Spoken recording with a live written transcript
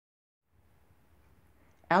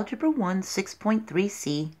Algebra I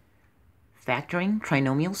 6.3c, Factoring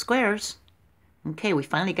Trinomial Squares. Okay, we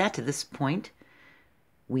finally got to this point.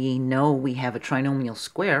 We know we have a trinomial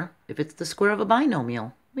square if it's the square of a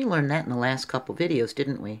binomial. We learned that in the last couple videos,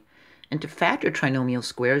 didn't we? And to factor trinomial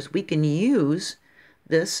squares, we can use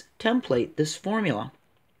this template, this formula.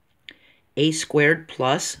 A squared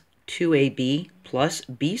plus 2ab plus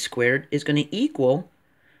b squared is going to equal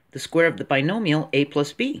the square of the binomial a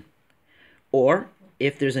plus b. Or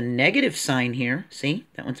if there's a negative sign here, see,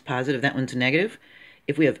 that one's positive, that one's negative.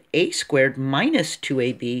 If we have a squared minus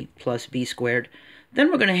 2ab plus b squared, then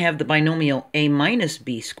we're going to have the binomial a minus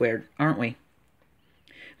b squared, aren't we?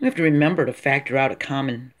 We have to remember to factor out a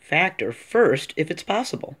common factor first if it's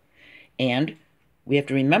possible. And we have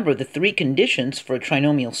to remember the three conditions for a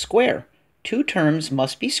trinomial square. Two terms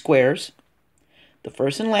must be squares. The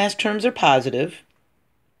first and last terms are positive.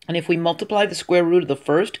 And if we multiply the square root of the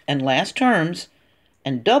first and last terms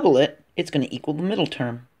and double it, it's going to equal the middle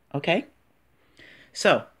term, okay?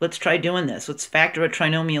 So let's try doing this. Let's factor a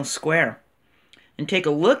trinomial square and take a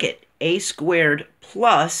look at a squared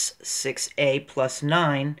plus 6a plus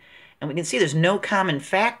 9, and we can see there's no common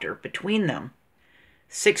factor between them.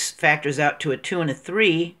 6 factors out to a 2 and a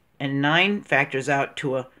 3, and 9 factors out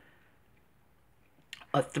to a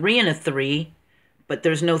 3 and a 3, but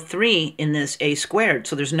there's no 3 in this a squared,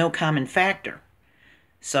 so there's no common factor.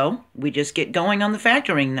 So we just get going on the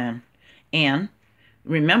factoring then. And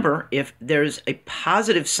remember, if there's a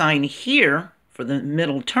positive sign here for the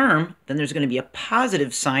middle term, then there's going to be a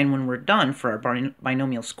positive sign when we're done for our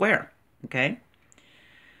binomial square, okay?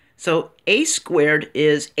 So a squared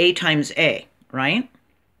is a times a, right?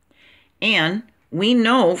 And we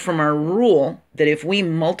know from our rule that if we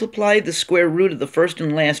multiply the square root of the first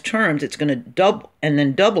and last terms, it's going to double, and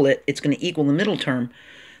then double it, it's going to equal the middle term.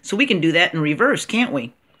 So we can do that in reverse, can't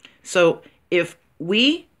we? So if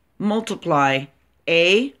we multiply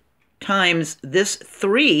a times this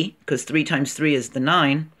 3, because 3 times 3 is the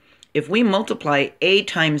 9, if we multiply a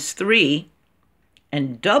times 3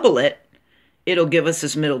 and double it, it'll give us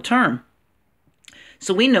this middle term.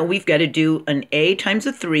 So we know we've got to do an a times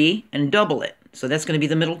a 3 and double it. So that's going to be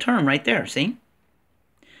the middle term right there, see?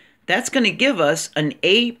 That's going to give us an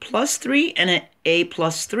a plus 3 and an a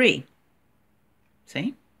plus 3.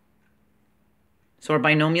 See? So our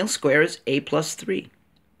binomial square is a plus 3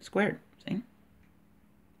 squared. See?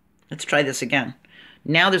 Let's try this again.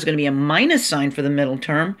 Now there's going to be a minus sign for the middle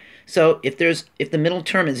term. So if the middle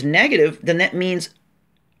term is negative, then that means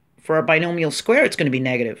for our binomial square it's going to be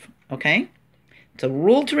negative. Okay? It's a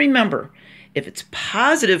rule to remember. If it's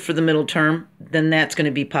positive for the middle term, then that's going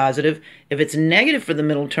to be positive. If it's negative for the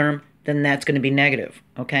middle term, then that's going to be negative.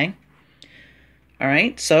 Okay? All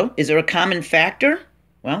right, so is there a common factor?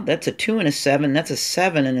 Well, that's a 2 and a 7. That's a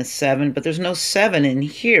 7 and a 7, but there's no 7 in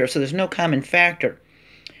here, so there's no common factor.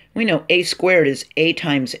 We know a squared is a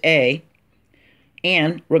times a,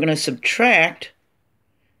 and we're going to subtract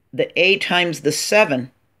the a times the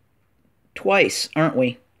 7 twice, aren't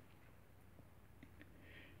we?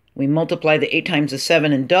 We multiply the a times the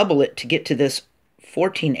 7 and double it to get to this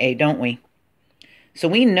 14a, don't we? So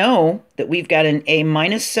we know that we've got an a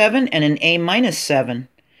minus 7 and an a minus 7.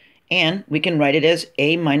 And we can write it as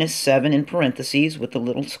a minus 7 in parentheses with a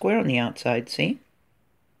little square on the outside, see?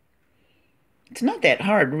 It's not that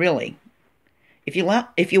hard, really. If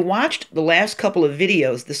you watched the last couple of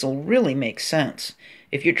videos, this will really make sense.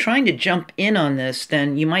 If you're trying to jump in on this,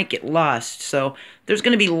 then you might get lost. So there's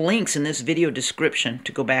going to be links in this video description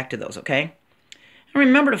to go back to those, okay? And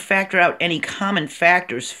remember to factor out any common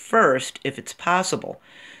factors first if it's possible.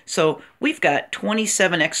 So we've got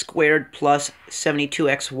 27x squared plus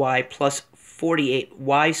 72xy plus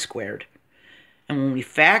 48y squared. And when we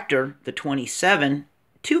factor the 27,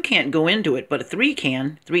 2 can't go into it, but a 3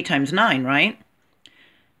 can. 3 times 9, right?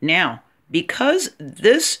 Now, because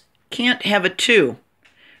this can't have a 2,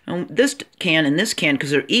 and this can and this can because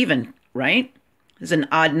they're even, right? It's an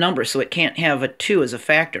odd number, so it can't have a 2 as a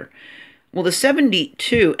factor. Well, the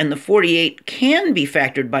 72 and the 48 can be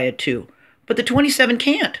factored by a 2, but the 27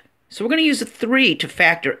 can't. So we're going to use a 3 to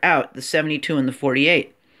factor out the 72 and the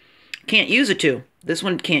 48. Can't use a 2. This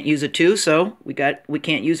one can't use a 2, so we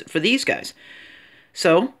can't use it for these guys.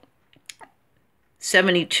 So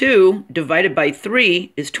 72 divided by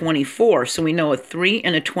 3 is 24. So we know a 3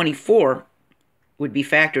 and a 24 would be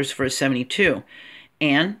factors for a 72.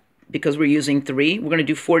 And because we're using 3, we're going to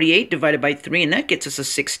do 48 divided by 3, and that gets us a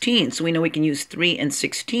 16. So we know we can use 3 and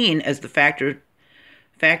 16 as the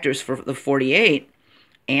factors for the 48.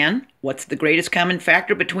 And what's the greatest common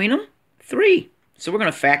factor between them? 3. So we're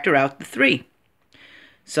going to factor out the 3.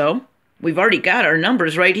 So we've already got our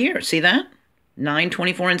numbers right here. See that? 9,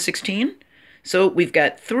 24, and 16. So we've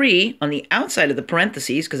got 3 on the outside of the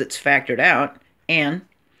parentheses because it's factored out. And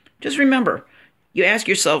just remember, you ask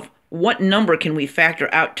yourself, what number can we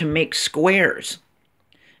factor out to make squares?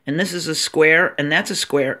 And this is a square, and that's a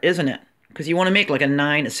square, isn't it? Because you want to make like a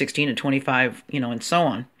 9, a 16, a 25, and so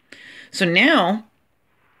on. So now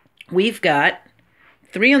we've got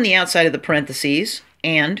 3 on the outside of the parentheses,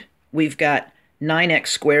 and we've got 9x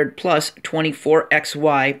squared plus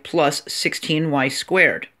 24xy plus 16y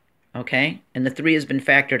squared. Okay? And the 3 has been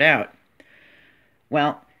factored out.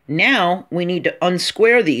 Well, now we need to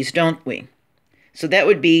unsquare these, don't we? So that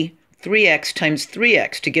would be 3x times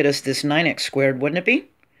 3x to get us this 9x squared, wouldn't it be?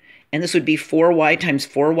 And this would be 4y times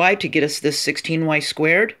 4y to get us this 16y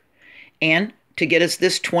squared. And to get us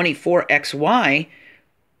this 24xy,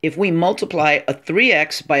 if we multiply a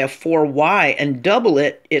 3x by a 4y and double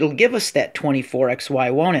it, it'll give us that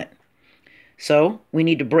 24xy, won't it? So we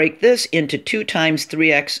need to break this into 2 times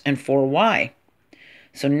 3x and 4y.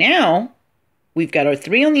 So now we've got our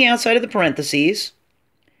 3 on the outside of the parentheses,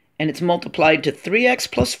 and it's multiplied to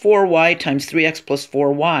 3x plus 4y times 3x plus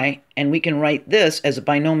 4y, and we can write this as a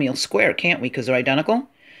binomial square, can't we, because they're identical?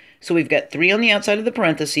 So we've got 3 on the outside of the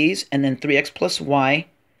parentheses, and then 3x plus y,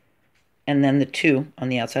 and then the 2 on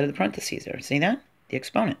the outside of the parentheses there. See that? The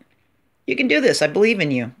exponent. You can do this. I believe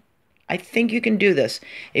in you. I think you can do this.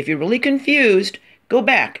 If you're really confused, go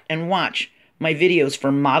back and watch my videos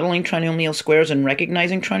for modeling trinomial squares and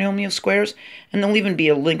recognizing trinomial squares, and there'll even be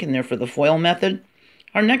a link in there for the FOIL method.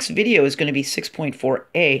 Our next video is going to be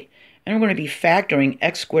 6.4a, and we're going to be factoring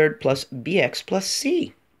x squared plus bx plus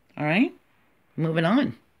c. All right? Moving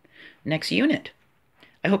on. Next unit.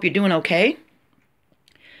 I hope you're doing okay.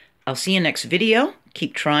 I'll see you next video.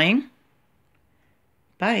 Keep trying.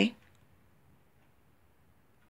 Bye.